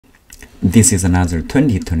This is another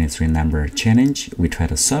 2023 number challenge. We try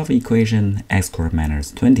to solve equation x squared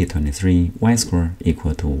minus 2023 y squared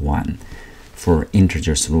equal to 1 for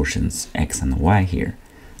integer solutions x and y here.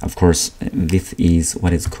 Of course, this is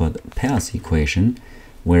what is called Pell's equation,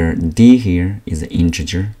 where d here is an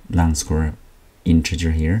integer, long square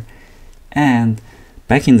integer here. And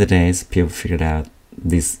back in the days, people figured out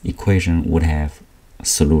this equation would have a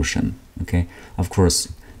solution. Okay, of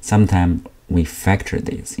course, sometimes we factor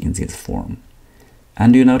this in this form.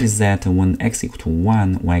 And you notice that when x equal to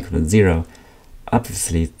 1, y equal to 0,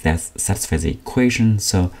 obviously that satisfies the equation,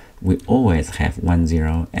 so we always have 1,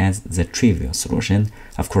 0 as the trivial solution.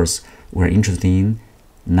 Of course, we're interested in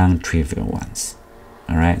non-trivial ones.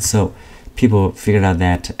 Alright, so people figured out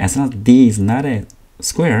that as long as d is not a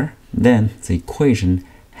square, then the equation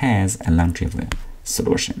has a non-trivial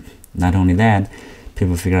solution. Not only that,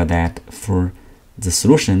 people figured out that for the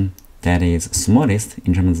solution that is smallest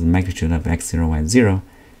in terms of the magnitude of x0, y0,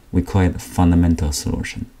 we call it fundamental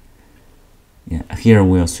solution. Yeah, here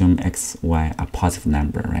we assume x, y are positive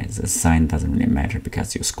number, right? The sign doesn't really matter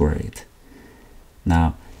because you square it.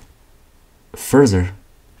 Now, further,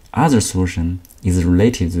 other solution is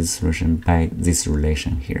related to the solution by this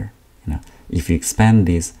relation here. If you expand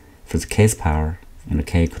this for the case power,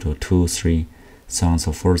 k equal to 2, 3, so on and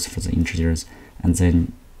so forth for the integers, and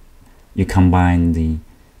then you combine the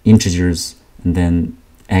integers, and then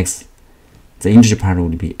x, the integer part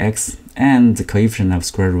would be x, and the coefficient of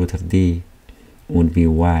square root of d would be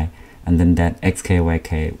y, and then that xk,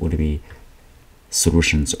 yk would be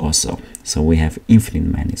solutions also. So we have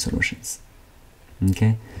infinite many solutions.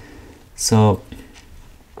 Okay, so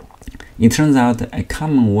it turns out a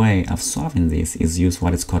common way of solving this is use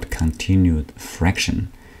what is called continued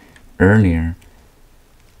fraction. Earlier,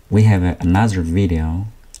 we have another video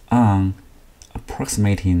on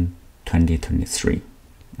approximating 2023.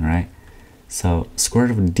 All right, so square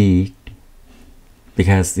root of d,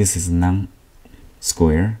 because this is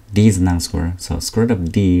non-square, d is non-square, so square root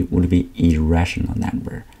of d would be irrational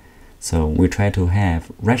number. So we try to have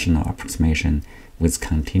rational approximation with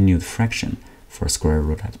continued fraction for square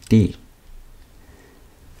root of d.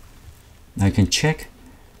 Now you can check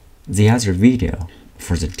the other video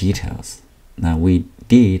for the details. Now we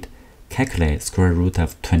did calculate square root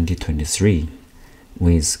of 2023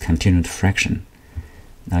 with continued fraction.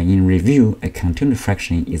 Now in review, a continued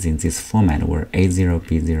fraction is in this format where a0,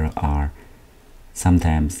 b0 are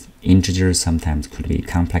sometimes integers, sometimes could be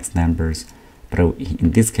complex numbers, but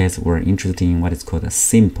in this case we're interested in what is called a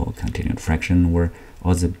simple continued fraction, where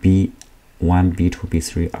all the b1, b2,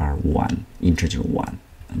 b3 are 1, integer 1.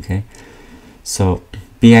 Okay, so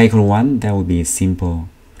bi equal 1, that would be simple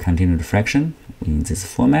continued fraction in this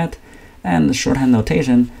format, and the shorthand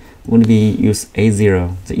notation would be use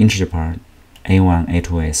a0, the integer part, a1, a2,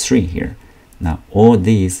 a3 here. Now all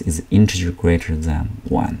these is integer greater than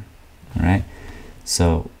 1. All right,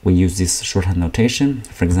 so we use this shorthand notation.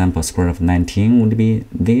 For example, square root of 19 would be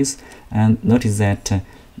this, and notice that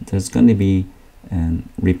there's going to be a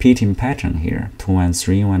repeating pattern here: 2, 1,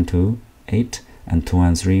 3, 1, 2, 8, and 2,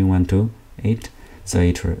 1, 3, 1, 2, 8. So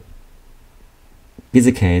it will be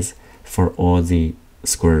the case for all the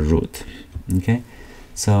square root. Okay,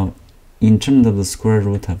 so in terms of the square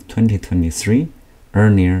root of 2023,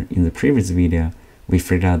 earlier in the previous video, we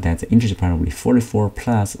figured out that the integer part will be 44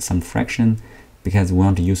 plus some fraction, because we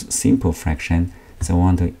want to use simple fraction, so we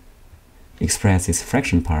want to express this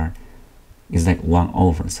fraction part is like 1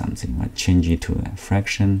 over something. I change it to a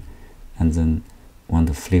fraction, and then want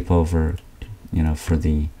to flip over, for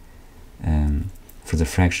the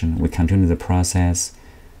fraction. We continue the process,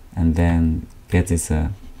 and then get this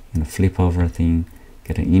flip over thing,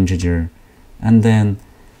 get an integer, and then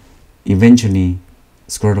eventually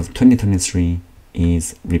square root of 2023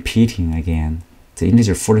 is repeating again the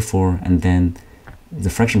integer 44, and then the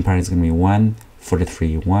fraction part is going to be 1,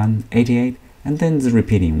 43, 1, 88, and then the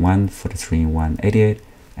repeating 1, 43, 1, 88,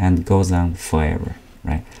 and goes on forever,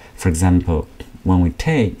 right? For example, when we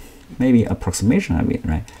take maybe approximation of it,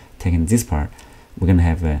 right, taking this part, we're going to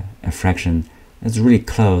have a fraction that's really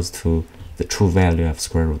close to the true value of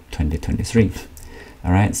square root 2023.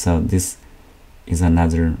 All right, so this is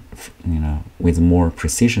another, with more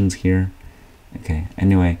precisions here. Okay,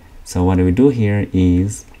 anyway, so what we do here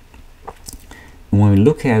is, when we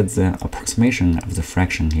look at the approximation of the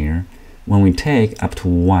fraction here, when we take up to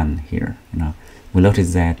 1 here, we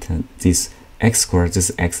notice that this x squared,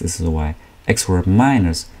 this x, this is y, x squared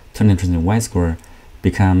minus 2020 y squared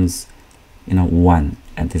becomes 1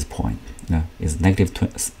 at this point. Is negative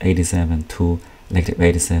 87, 2, negative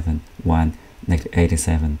 87, 1, negative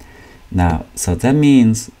 87. Now, so that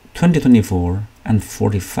means 2024 and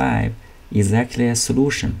 45 is actually a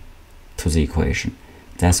solution to the equation.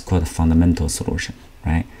 That's called fundamental solution,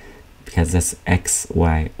 right? Because that's x,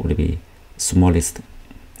 y would be smallest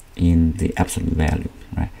in the absolute value,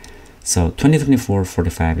 right? So 2024,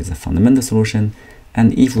 45 is a fundamental solution.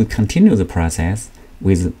 And if we continue the process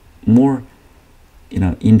with more,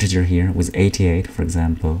 integer here with 88, for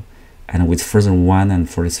example, and with further 1 and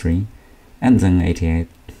 43, and then 88,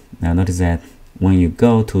 now notice that when you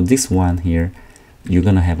go to this one here, you're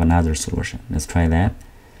gonna have another solution. Let's try that.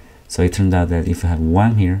 So it turned out that if you have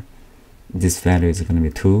 1 here, this value is going to be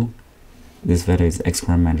 2. This value is x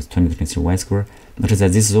squared minus 2023 y squared. Notice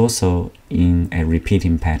that this is also in a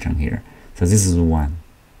repeating pattern here. So this is 1.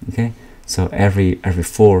 Okay. So every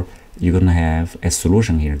 4 you're going to have a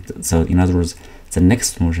solution here. So in other words, the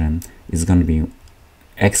next solution is going to be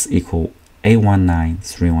x equal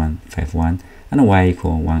A193151 and y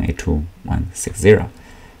equal 182160.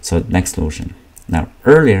 So next solution. Now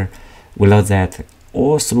earlier we learned that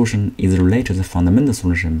all solution is related to the fundamental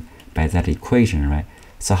solution by that equation, right?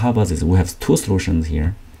 So how about this? We have two solutions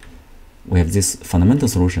here. We have this fundamental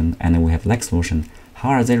solution and we have like solution.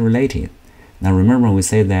 How are they related? Now remember we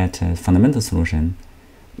say that fundamental solution,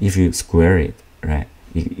 if you square it, right,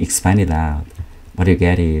 you expand it out, what you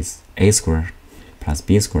get is a squared plus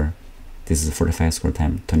b squared. This is 45 squared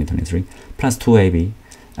times 2023 plus 2ab,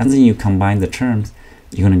 and then you combine the terms,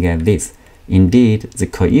 you're gonna get this. Indeed, the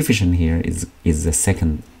coefficient here is the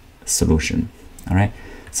second solution. All right,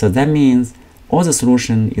 so that means all the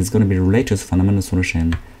solution is going to be related to the fundamental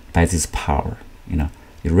solution by this power. You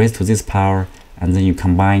raise to this power, and then you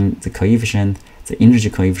combine the coefficient. The integer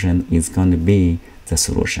coefficient is going to be the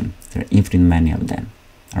solution. There are infinite many of them.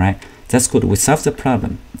 All right, that's good. We solved the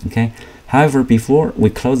problem. Okay. However, before we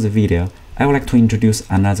close the video, I would like to introduce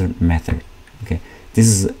another method. Okay, this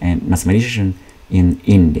is a mathematician in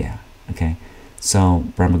India. Okay, so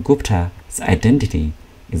Brahmagupta's identity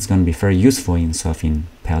is going to be very useful in solving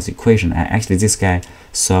Pell's equation. And actually, this guy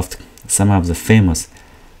solved some of the famous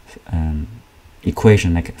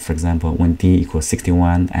equation, like for example, when d equals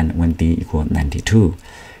 61 and when d equals 92.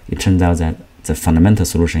 It turns out that the fundamental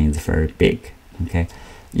solution is very big. Okay,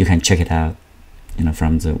 you can check it out,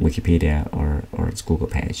 from the Wikipedia or its Google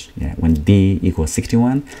page. Yeah, when d equals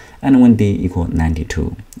 61 and when d equals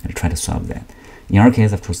 92. I'll try to solve that. In our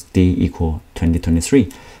case, of course, d equal 2023.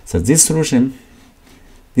 So this solution,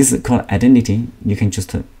 this is called identity. You can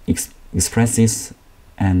just express this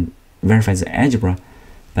and verify the algebra.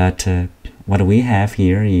 But what we have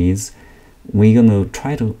here is we're going to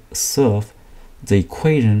try to solve the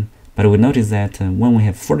equation. But we notice that when we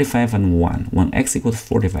have 45 and 1, when x equals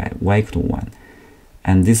 45, y equal to 1,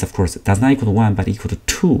 and this, of course, does not equal to 1, but equal to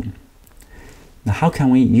 2. Now, how can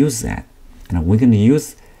we use that? We're going to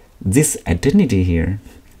use this identity here,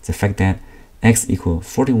 the fact that x equals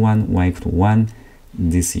 41, y equal to 1,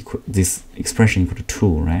 this expression equal to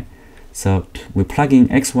 2, right? So we plug in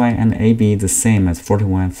x, y, and ab the same as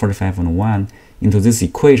 41, 45, and 1 into this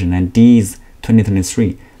equation, and d is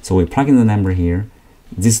 2023. So we plug in the number here.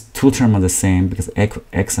 These two terms are the same because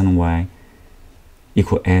x and y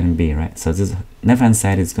equal a and b, right? So this left-hand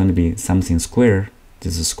side is going to be something square.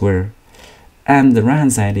 This is square. And the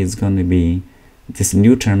right-hand side is going to be this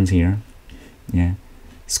new terms here, yeah,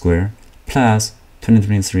 square, plus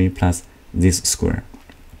 2023 plus this square.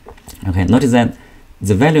 Okay, notice that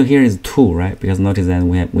the value here is 2, right? Because notice that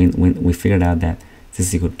we figured out that this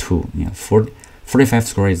is equal to 2. Yeah, 45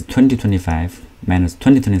 squared is 2025 minus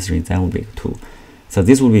 2023. That will be 2. So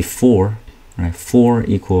this will be 4, right? 4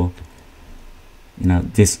 equal,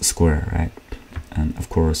 this square, right? And of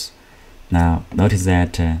course, now notice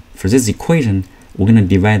that for this equation, we're going to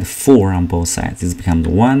divide 4 on both sides. This becomes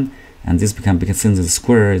 1, and this becomes, because since the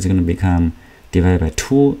square is going to become divided by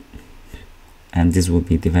 2, and this will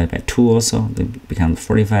be divided by 2 also. It becomes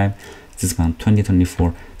 45. This becomes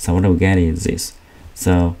 2024. So what we get is this.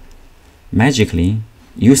 So magically,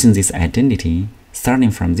 using this identity,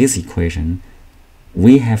 starting from this equation,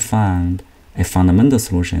 we have found a fundamental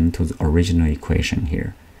solution to the original equation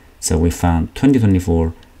here. So we found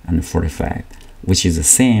 2024 and 45, which is the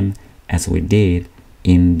same as we did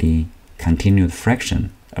in the continued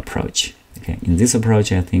fraction approach. Okay, in this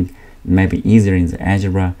approach, I think it might be easier in the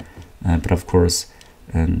algebra, but of course,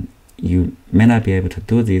 you may not be able to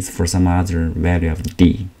do this for some other value of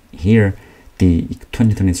d. Here, d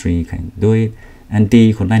 2023, you can do it, and d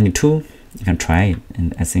equal 92, you can try it,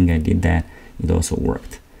 and I think I did that. It also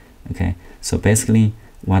worked. Okay, so basically,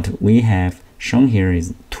 what we have shown here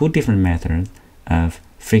is two different methods of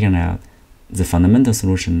figuring out the fundamental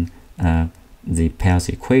solution of the Pell's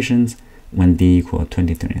equations when d equal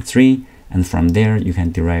 2023, and from there you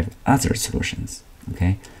can derive other solutions.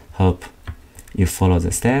 Okay, hope you follow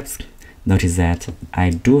the steps, notice that I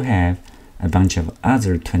do have a bunch of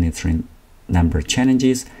other 23 number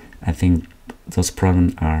challenges. I think those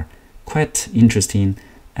problems are quite interesting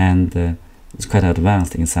and it's quite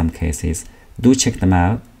advanced in some cases. Do check them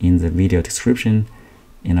out in the video description,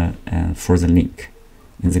 for the link.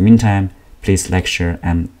 In the meantime, please like, share,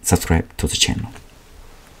 and subscribe to the channel.